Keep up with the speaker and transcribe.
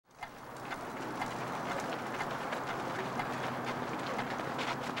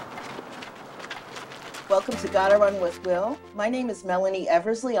Welcome to Gotta Run with Will. My name is Melanie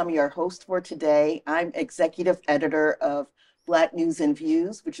Eversley. I'm your host for today. I'm executive editor of Black News and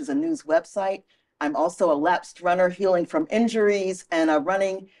Views, which is a news website. I'm also a lapsed runner healing from injuries and a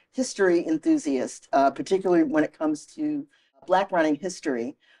running history enthusiast, particularly when it comes to Black running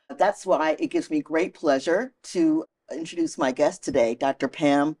history. That's why it gives me great pleasure to introduce my guest today, Dr.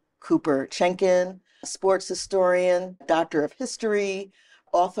 Pam Cooper Chenkin, sports historian, doctor of history,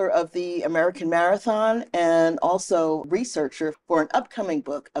 author of the American Marathon, and also researcher for an upcoming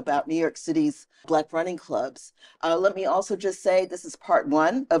book about New York City's Black running clubs. Let me also just say this is part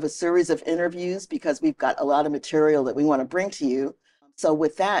one of a series of interviews because we've got a lot of material that we want to bring to you. So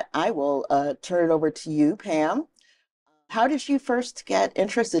with that, I will turn it over to you, Pam. How did you first get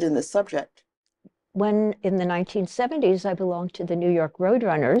interested in this subject? When in the 1970s, I belonged to the New York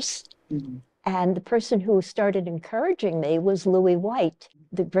Roadrunners. Mm-hmm. And the person who started encouraging me was Louis White,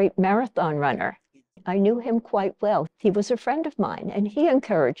 the great marathon runner. I knew him quite well. He was a friend of mine, and he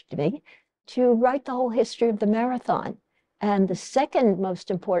encouraged me to write the whole history of the marathon. And the second most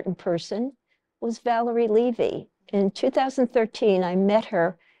important person was Valerie Levy. In 2013, I met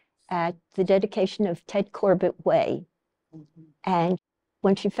her at the dedication of Ted Corbett Way. Mm-hmm. And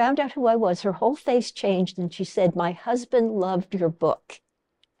when she found out who I was, her whole face changed, and she said, "My husband loved your book."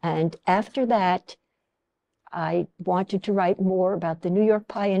 And after that, I wanted to write more about the New York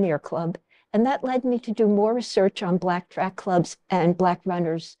Pioneer Club, and that led me to do more research on Black track clubs and Black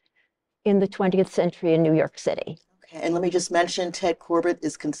runners in the 20th century in New York City. Okay, and let me just mention, Ted Corbett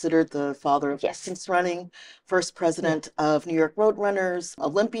is considered the father of distance running, first president of New York Roadrunners,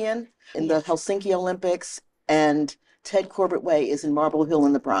 Olympian in the Helsinki Olympics, and Ted Corbett Way is in Marble Hill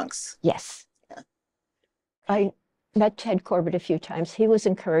in the Bronx. Yes. Yeah. I met Ted Corbett a few times. He was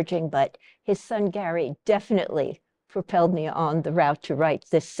encouraging, but his son Gary definitely propelled me on the route to write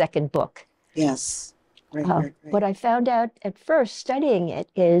this second book. Yes. Right. What I found out at first studying it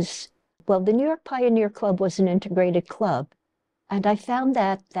is, well, the New York Pioneer Club was an integrated club. And I found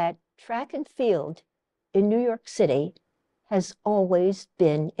that track and field in New York City has always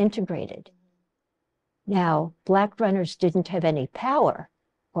been integrated. Now, Black runners didn't have any power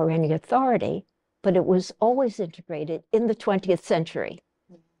or any authority, but it was always integrated in the 20th century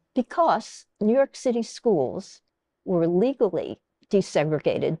because New York City schools were legally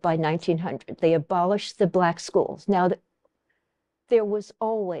desegregated by 1900. They abolished the Black schools. Now, there was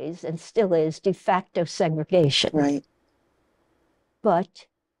always and still is de facto segregation. Right. But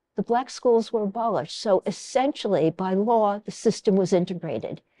the Black schools were abolished. So essentially, by law, the system was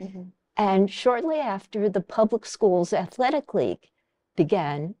integrated. Mm-hmm. And shortly after, the Public Schools Athletic League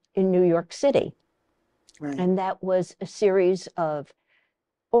began in New York City. Right. And that was a series of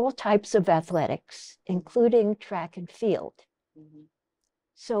all types of athletics, including track and field. Mm-hmm.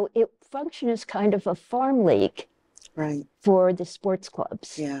 So it functioned as kind of a farm league for the sports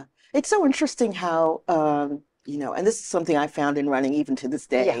clubs. Yeah. It's so interesting how, and this is something I found in running even to this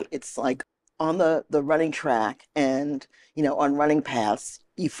day. Yeah. It's like on the running track and, on running paths,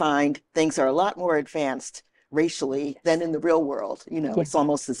 you find things are a lot more advanced racially than in the real world. It's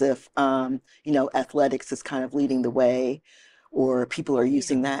almost as if, athletics is kind of leading the way, or people are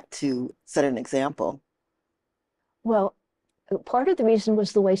using that to set an example. Well, part of the reason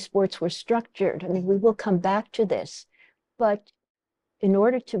was the way sports were structured. I mean, we will come back to this, but in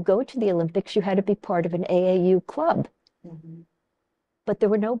order to go to the Olympics, you had to be part of an AAU club. Mm-hmm. But there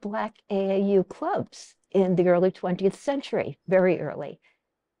were no Black AAU clubs in the early 20th century, very early.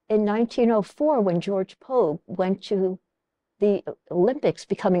 In 1904, when George Pogue went to the Olympics,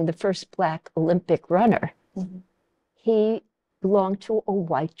 becoming the first Black Olympic runner, mm-hmm. he belonged to a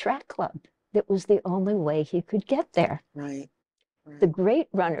white track club. That was the only way he could get there. Right. The great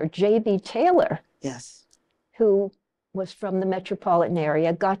runner, J.B. Taylor, who was from the metropolitan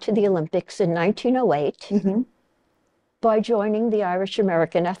area, got to the Olympics in 1908 mm-hmm. by joining the Irish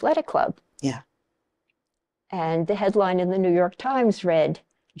American Athletic Club. Yeah. And the headline in the New York Times read,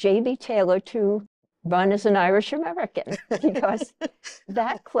 J.B. Taylor to run as an Irish American, because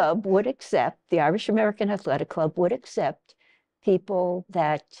that club would accept, the Irish American Athletic Club would accept people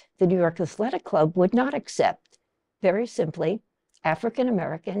that the New York Athletic Club would not accept. Very simply, African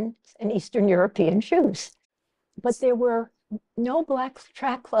American and Eastern European shoes. But there were no Black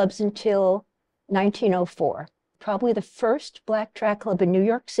track clubs until 1904. Probably the first Black track club in New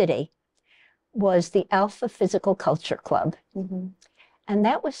York City was the Alpha Physical Culture Club. Mm-hmm. And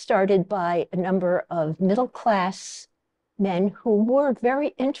that was started by a number of middle-class men who were,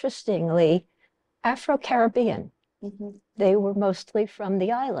 very interestingly, Afro-Caribbean. Mm-hmm. They were mostly from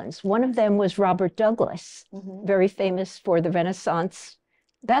the islands. One of them was Robert Douglas, mm-hmm. very famous for the Renaissance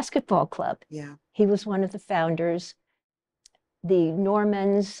basketball club. Yeah. He was one of the founders. The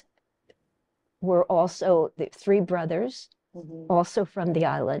Normans were also the three brothers, also from the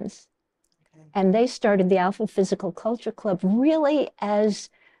islands. Okay. And they started the Alpha Physical Culture Club really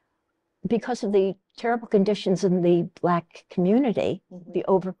because of the terrible conditions in the Black community, the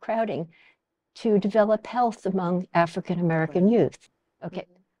overcrowding, to develop health among African American youth. Okay.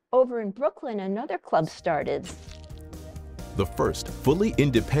 Over in Brooklyn, another club started. The first fully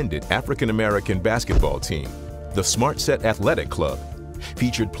independent African American basketball team, the Smart Set Athletic Club,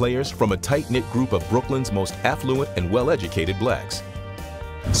 featured players from a tight-knit group of Brooklyn's most affluent and well-educated blacks.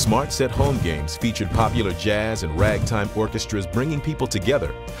 Smart Set home games featured popular jazz and ragtime orchestras bringing people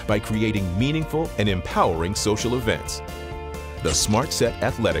together by creating meaningful and empowering social events. The Smart Set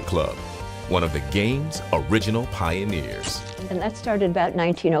Athletic Club, one of the game's original pioneers. And that started about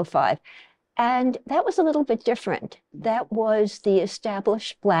 1905. And that was a little bit different. That was the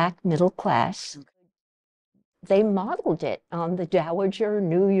established Black middle class. They modeled it on the Dowager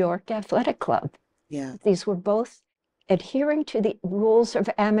New York Athletic Club. Yeah. These were both adhering to the rules of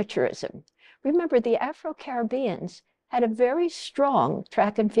amateurism. Remember, the Afro-Caribbeans had a very strong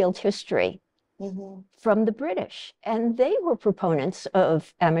track and field history from the British, and they were proponents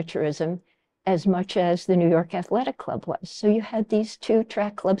of amateurism as much as the New York Athletic Club was. So you had these two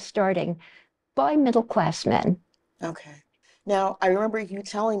track clubs starting by middle-class men. Okay. Now, I remember you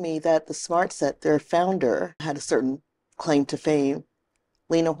telling me that the Smart Set, their founder, had a certain claim to fame.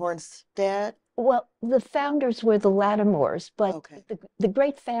 Lena Horne's dad? Well, the founders were the Lattimores, but the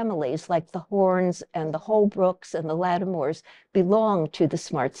great families like the Horns and the Holbrooks and the Lattimores belonged to the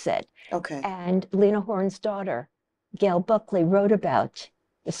Smart Set. Okay. And Lena Horne's daughter, Gail Buckley, wrote about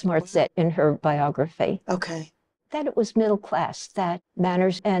the Smart Set in her biography. Okay. That it was middle class, that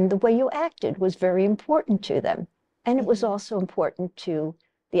manners and the way you acted was very important to them. And it was also important to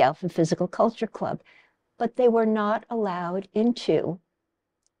the Alpha Physical Culture Club. But they were not allowed into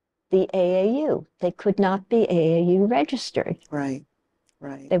the AAU. They could not be AAU registered. Right,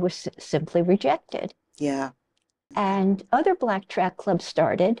 right. They were simply rejected. Yeah. And other Black track clubs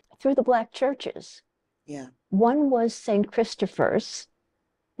started through the Black churches. Yeah. One was St. Christopher's.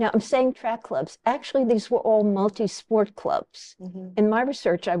 Now, I'm saying track clubs. Actually, these were all multi-sport clubs. In my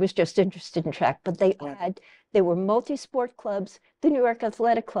research, I was just interested in track, but they were multi-sport clubs. The New York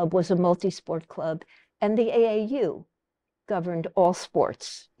Athletic Club was a multi-sport club, and the AAU governed all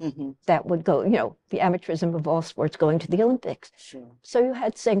sports that would go, the amateurism of all sports going to the Olympics. Sure. So you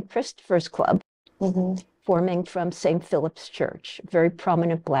had St. Christopher's Club forming from St. Philip's Church, a very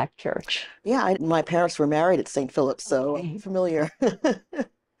prominent Black church. Yeah, my parents were married at St. Philip's, so I'm familiar.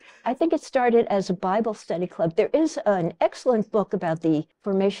 I think it started as a Bible study club. There is an excellent book about the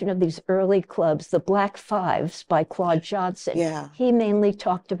formation of these early clubs, the Black Fives by Claude Johnson. Yeah. He mainly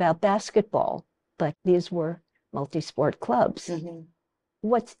talked about basketball, but these were multi-sport clubs.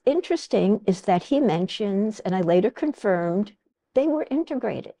 What's interesting is that he mentions, and I later confirmed, they were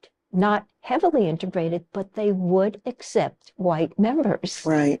integrated, not heavily integrated, but they would accept white members.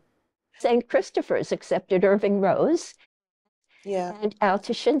 Right. St. Christopher's accepted Irving Rose and Al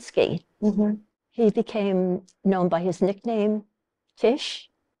Tashinsky. He became known by his nickname, Tish.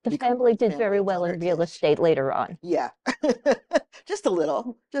 The family did very well in real estate later on. Yeah, just a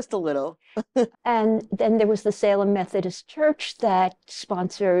little, just a little. And then there was the Salem Methodist Church that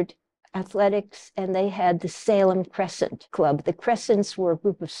sponsored athletics, and they had the Salem Crescent Club. The Crescents were a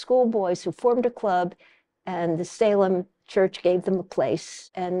group of schoolboys who formed a club, and the Salem Church gave them a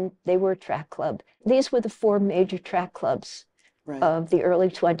place, and they were a track club. These were the four major track clubs of the early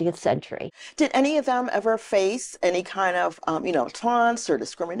 20th century. Did any of them ever face any kind of, taunts or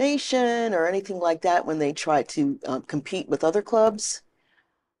discrimination or anything like that when they tried to compete with other clubs?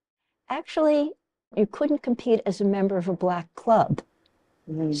 Actually, you couldn't compete as a member of a Black club.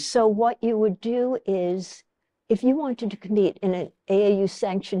 So what you would do is, if you wanted to compete in an AAU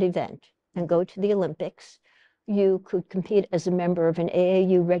sanctioned event and go to the Olympics, you could compete as a member of an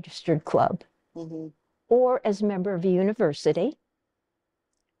AAU registered club, or as a member of a university,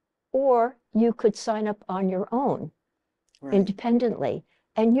 or you could sign up on your own independently.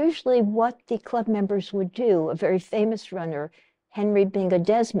 And usually what the club members would do, a very famous runner, Henry Binga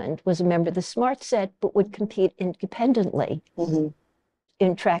Desmond, was a member of the Smart Set, but would compete independently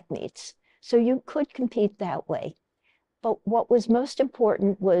in track meets. So you could compete that way. But what was most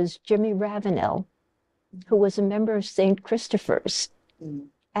important was Jimmy Ravenel, who was a member of St. Christopher's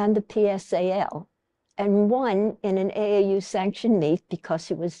and the PSAL, and won in an AAU sanctioned meet because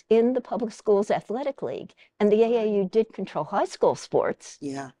he was in the Public Schools Athletic League, and the AAU did control high school sports.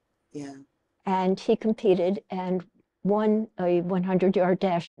 Yeah, yeah. And he competed and won a 100-yard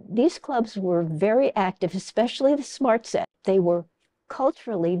dash. These clubs were very active, especially the Smart Set. They were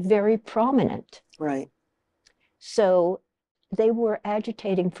culturally very prominent. Right. So they were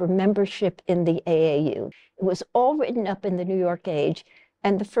agitating for membership in the AAU. It was all written up in the New York Age,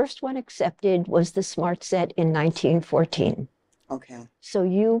 and the first one accepted was the Smart Set in 1914. Okay. So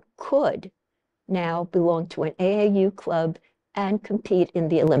you could now belong to an AAU club and compete in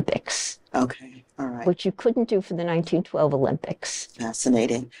the Olympics. Okay. All right. Which you couldn't do for the 1912 Olympics.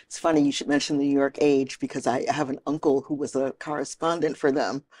 Fascinating. It's funny you should mention the New York Age because I have an uncle who was a correspondent for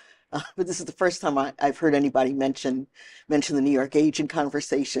them. But this is the first time I've heard anybody mention the New York Age in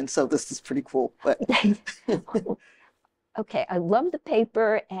conversation. So this is pretty cool. But okay, I love the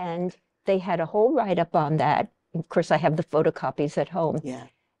paper, and they had a whole write-up on that. Of course, I have the photocopies at home. Yeah.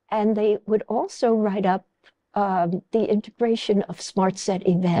 And they would also write up the integration of Smart Set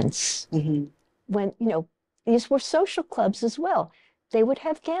events. Mm-hmm. When, these were social clubs as well. They would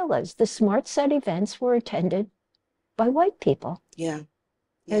have galas. The Smart Set events were attended by white people. Yeah.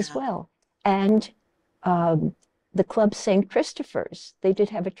 As well. And the club St. Christopher's, they did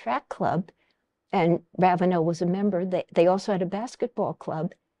have a track club, and Ravenel was a member. They also had a basketball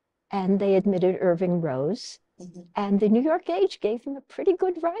club, and they admitted Irving Rose. Mm-hmm. And the New York Age gave him a pretty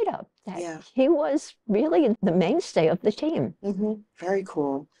good write-up that he was really the mainstay of the team. Mm-hmm. Very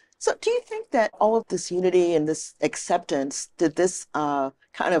cool. So do you think that all of this unity and this acceptance, did this kind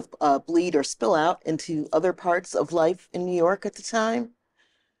of bleed or spill out into other parts of life in New York at the time?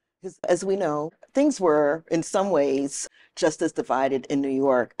 Because as we know, things were in some ways just as divided in New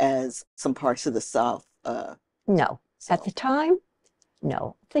York as some parts of the South. No. So. At the time,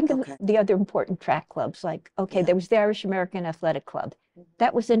 no. Think of the other important track clubs. Like, there was the Irish American Athletic Club. Mm-hmm.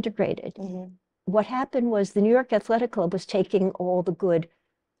 That was integrated. Mm-hmm. What happened was the New York Athletic Club was taking all the good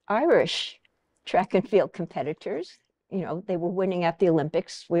Irish track and field competitors. They were winning at the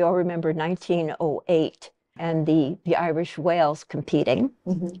Olympics. We all remember 1908 and the Irish Wales competing.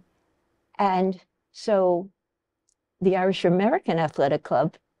 Mm-hmm. And so the Irish American Athletic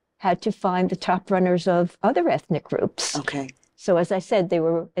Club had to find the top runners of other ethnic groups. Okay. So as I said, they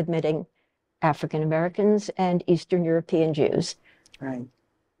were admitting African Americans and Eastern European Jews. Right.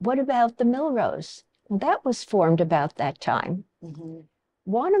 What about the Millrose? Well, that was formed about that time. Mm-hmm.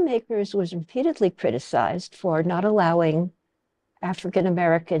 Wanamaker's was repeatedly criticized for not allowing African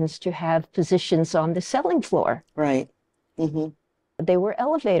Americans to have positions on the selling floor. Right. Mm-hmm. They were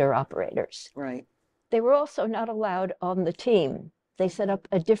elevator operators. Right. They were also not allowed on the team. They set up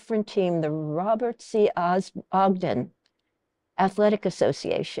a different team, the Robert C. Ogden Athletic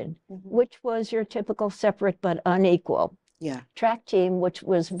Association, mm-hmm. which was your typical separate but unequal track team, which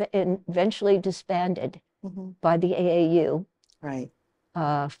was eventually disbanded mm-hmm. by the AAU. Right.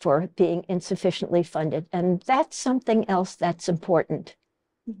 For being insufficiently funded. And that's something else that's important.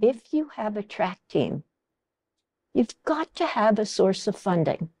 Mm-hmm. If you have a track team, you've got to have a source of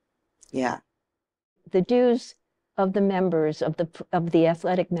funding. Yeah. The dues of the members, of the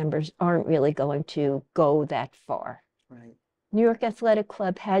athletic members, aren't really going to go that far. Right. New York Athletic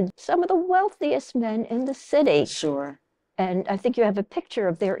Club had some of the wealthiest men in the city. Sure. And I think you have a picture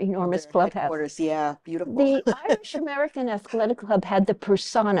of their enormous clubhouse. Headquarters, yeah, beautiful. The Irish American Athletic Club had the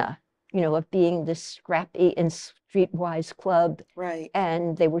persona, of being this scrappy and streetwise club. Right.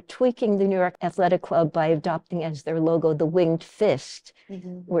 And they were tweaking the New York Athletic Club by adopting as their logo the winged fist,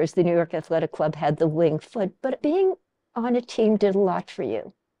 mm-hmm. whereas the New York Athletic Club had the winged foot. But being on a team did a lot for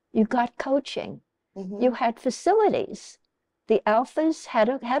you. You got coaching. Mm-hmm. You had facilities. The Alphas had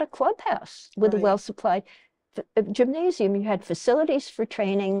a clubhouse with a well-supplied gymnasium. You had facilities for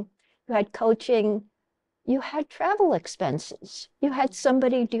training, you had coaching, you had travel expenses, you had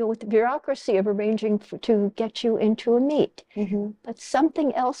somebody deal with the bureaucracy of arranging to get you into a meet. Mm-hmm. But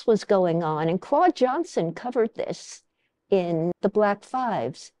something else was going on, and Claude Johnson covered this in The Black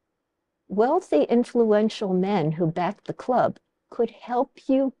Fives. Wealthy, influential men who backed the club could help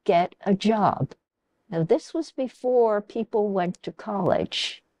you get a job. Now, this was before people went to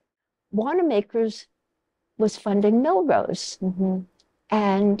college. Wanamaker's was funding Millrose. Mm-hmm.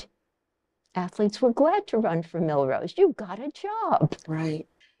 And athletes were glad to run for Millrose. You got a job. Right.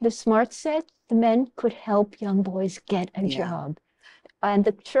 The Smart Set, the men could help young boys get a job. And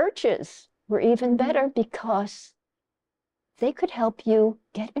the churches were even better because they could help you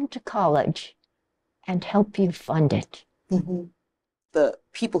get into college and help you fund it. Mm-hmm. The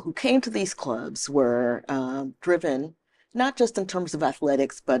people who came to these clubs were driven not just in terms of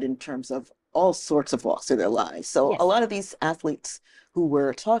athletics, but in terms of all sorts of walks of their lives. So a lot of these athletes who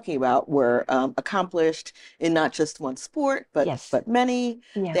we're talking about were accomplished in not just one sport, but many.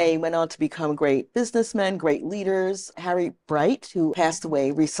 Yeah. They went on to become great businessmen, great leaders. Harry Bright, who passed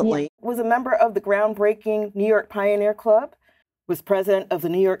away recently, was a member of the groundbreaking New York Pioneer Club, was president of the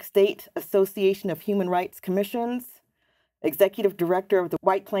New York State Association of Human Rights Commissions, executive director of the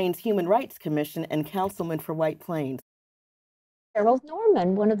White Plains Human Rights Commission, and councilman for White Plains. Harold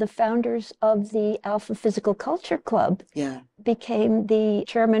Norman, one of the founders of the Alpha Physical Culture Club, became the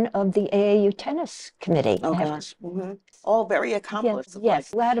chairman of the AAU tennis committee. Oh, gosh. All very accomplished.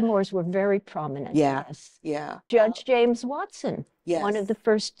 Yes, Lattimores were very prominent. Yeah. Judge James Watson, one of the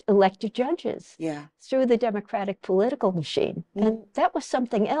first elected judges, through the Democratic political machine. And that was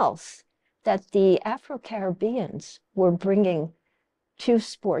something else that the Afro-Caribbeans were bringing to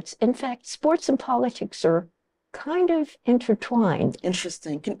sports. In fact, sports and politics are kind of intertwined.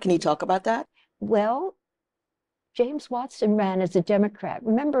 Interesting. Can you talk about that? Well, James Watson ran as a Democrat.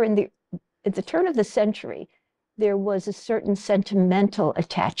 Remember, at the turn of the century, there was a certain sentimental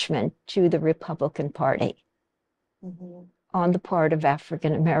attachment to the Republican Party on the part of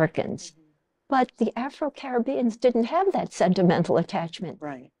African Americans. But the Afro-Caribbeans didn't have that sentimental attachment.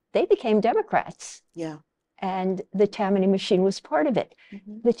 Right. They became Democrats. Yeah. And the Tammany machine was part of it.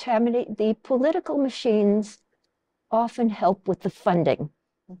 The political machines often help with the funding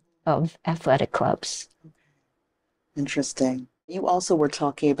of athletic clubs. Interesting. You also were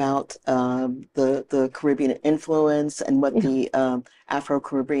talking about the Caribbean influence and what the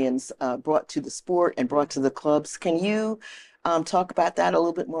Afro-Caribbeans brought to the sport and brought to the clubs. Can you talk about that a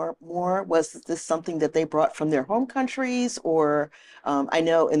little bit more? Was this something that they brought from their home countries? Or I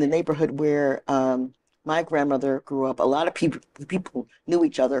know in the neighborhood where my grandmother grew up, a lot of people knew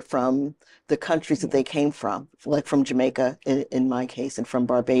each other from the countries that they came from, like from Jamaica in my case, and from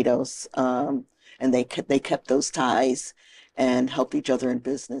Barbados. And they kept those ties and helped each other in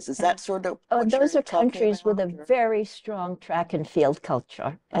business. Is that sort of those are countries with a very strong track and field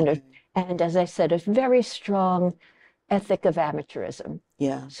culture, and as I said, a very strong ethic of amateurism.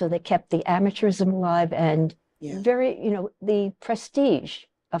 Yeah. So they kept the amateurism alive, and very, the prestige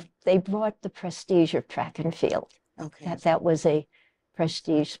of, they brought the prestige of track and field. Okay. That was a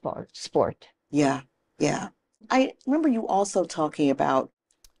prestige sport. Yeah. I remember you also talking about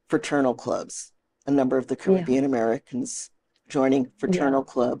fraternal clubs. A number of the Caribbean Americans joining fraternal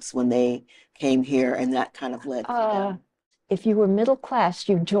clubs when they came here, and that kind of led to them. If you were middle class,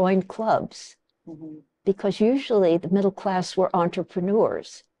 you joined clubs because usually the middle class were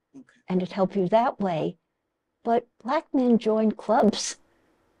entrepreneurs, and it helped you that way. But Black men joined clubs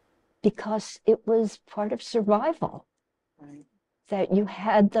because it was part of survival. Right. That you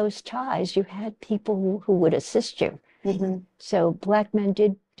had those ties, you had people who would assist you. So Black men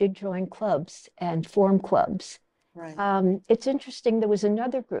did join clubs and form clubs. Right. It's interesting, there was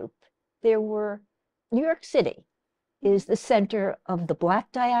another group. New York City is the center of the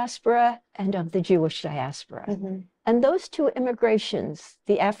Black diaspora and of the Jewish diaspora. And those two immigrations,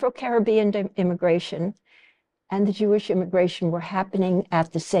 the Afro-Caribbean immigration and the Jewish immigration, were happening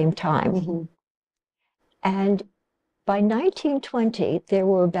at the same time. And by 1920, there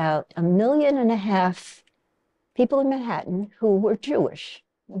were about 1.5 million people in Manhattan who were Jewish,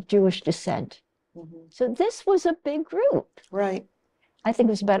 of Jewish descent. So this was a big group. Right. I think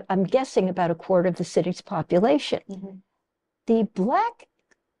it was I'm guessing about a quarter of the city's population. The Black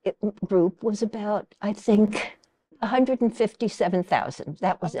group was about, I think, 157,000.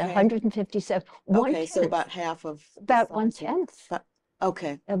 That was 157. Okay, so about half of. About 1/10.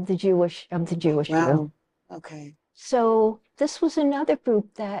 Of the Jewish group. Okay. So this was another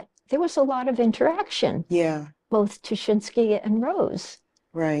group that there was a lot of interaction. Yeah. Both Tuschinski and Rose.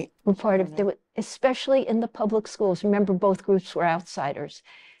 Right. Were part of, especially in the public schools. Remember, both groups were outsiders.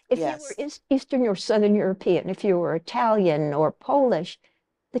 If you were Eastern or Southern European, if you were Italian or Polish,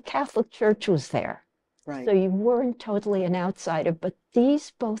 the Catholic Church was there. Right. So you weren't totally an outsider, but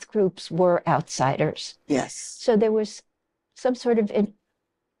both groups were outsiders. Yes. So there was some sort of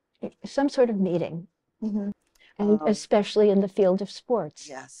meeting, and especially in the field of sports.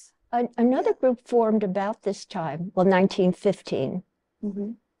 Yes. Another group formed about this time, 1915,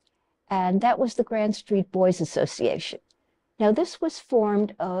 and that was the Grand Street Boys Association. Now, this was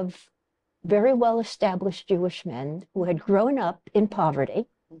formed of very well-established Jewish men who had grown up in poverty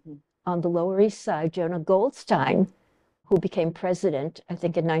on the Lower East Side. Jonah Goldstein, who became president, I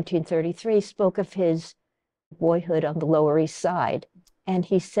think in 1933, spoke of his boyhood on the Lower East Side. And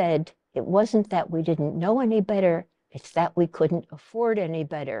he said, it wasn't that we didn't know any better, it's that we couldn't afford any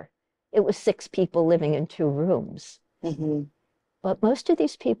better. It was 6 people living in 2 rooms. But most of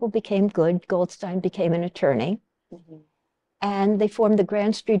these people became good. Goldstein became an attorney. Mm-hmm. And they formed the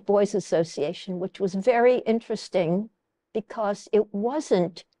Grand Street Boys Association, which was very interesting because it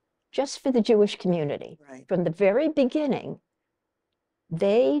wasn't just for the Jewish community. Right. From the very beginning,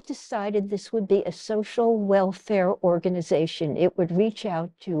 they decided this would be a social welfare organization. It would reach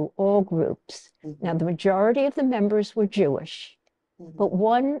out to all groups. Mm-hmm. Now, the majority of the members were Jewish, Mm-hmm. but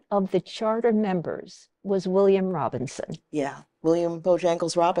one of the charter members was William Robinson. Yeah, William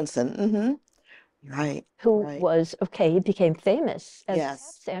Bojangles Robinson. Mm-hmm. Right. Who right. was, okay, he became famous as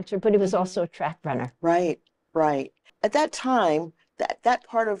Yes. a tap dancer, but he was Mm-hmm. also a track runner. Right, right. At that time, that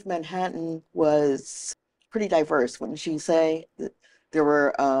part of Manhattan was pretty diverse, wouldn't you say? There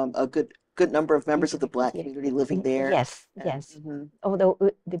were a good number of members of the Black community living there. Yes, And, yes. mm-hmm. Although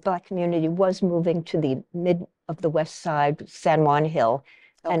the Black community was moving to the mid of the West Side, San Juan Hill,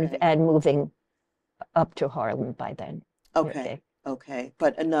 Okay. and moving up to Harlem by then. Okay. Okay.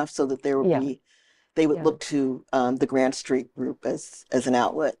 But enough so that there would Yeah. be, they would Yeah. look to the Grand Street group as an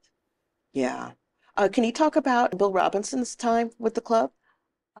outlet. Yeah. Can you talk about Bill Robinson's time with the club?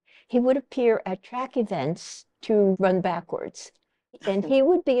 He would appear at track events to run backwards. And he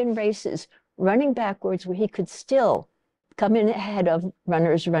would be in races running backwards where he could still come in ahead of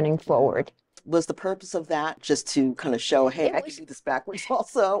runners running forward. Was the purpose of that just to kind of show, hey, I can do this backwards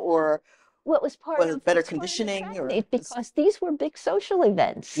also, or what was part was of it better it's part of the conditioning, track or meet, because these were big social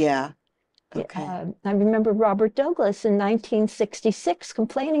events. yeah? Okay. I remember Robert Douglas in 1966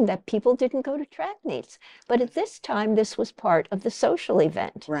 complaining that people didn't go to track meets. But at this time, this was part of the social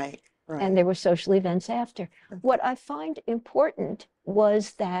event. Right. Right. And there were social events after. What I find important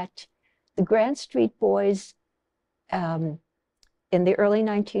was that the Grand Street Boys in the early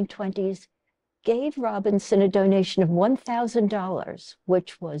 1920s gave Robinson a donation of $1,000,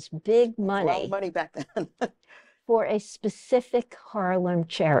 which was big A lot money of money back then. for a specific Harlem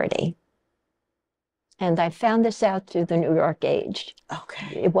charity. And I found this out through the New York Age.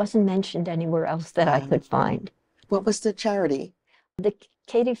 Okay. It wasn't mentioned anywhere else that I could find. What was the charity? The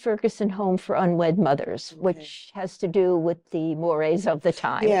Katie Ferguson Home for Unwed Mothers, Okay. which has to do with the mores of the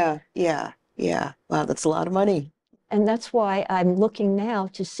time. Yeah. Yeah. Yeah. Wow, that's a lot of money. And that's why I'm looking now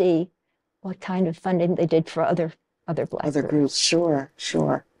to see what kind of funding they did for other Black Other groups. Sure.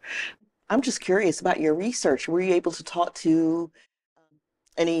 Sure. I'm just curious about your research. Were you able to talk to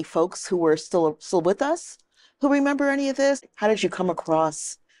any folks who were still with us who remember any of this? How did you come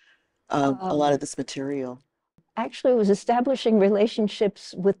across a lot of this material? Actually, it was establishing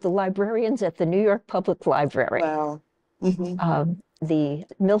relationships with the librarians at the New York Public Library. Wow. Mm-hmm. The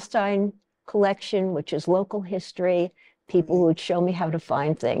Milstein collection, which is local history, people who would show me how to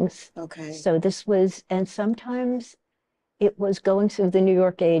find things. Okay. So this was, and sometimes it was going through the New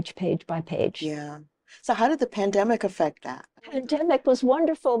York Age page by page. Yeah. So how did the pandemic affect that? Pandemic was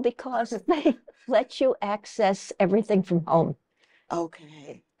wonderful because they let you access everything from home.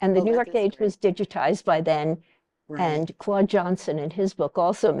 Okay. And the Oh, New that York is Age great. was digitized by then. Right. And Claude Johnson in his book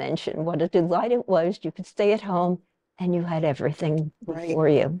also mentioned what a delight it was. You could stay at home and you had everything Right. before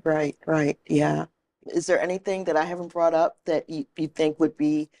you. Right. Right. Yeah. Is there anything that I haven't brought up that you think would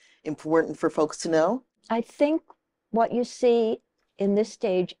be important for folks to know? I think what you see in this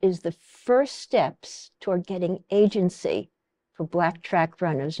stage is the first steps toward getting agency for Black track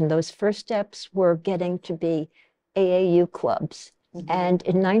runners. And those first steps were getting to be AAU clubs. Mhm. And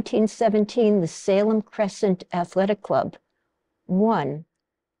in 1917, the Salem Crescent Athletic Club won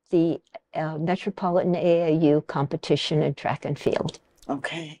the Metropolitan AAU competition in track and field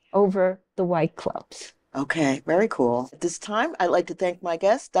Okay. over the white clubs. Okay. Very cool. At this time, I'd like to thank my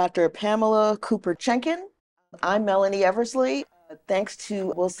guest, Dr. Pamela Cooper Chenkin. I'm Melanie Eversley. Thanks to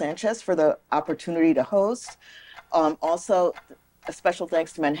Will Sanchez for the opportunity to host. Also, a special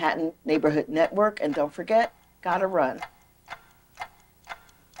thanks to Manhattan Neighborhood Network. And don't forget, gotta run.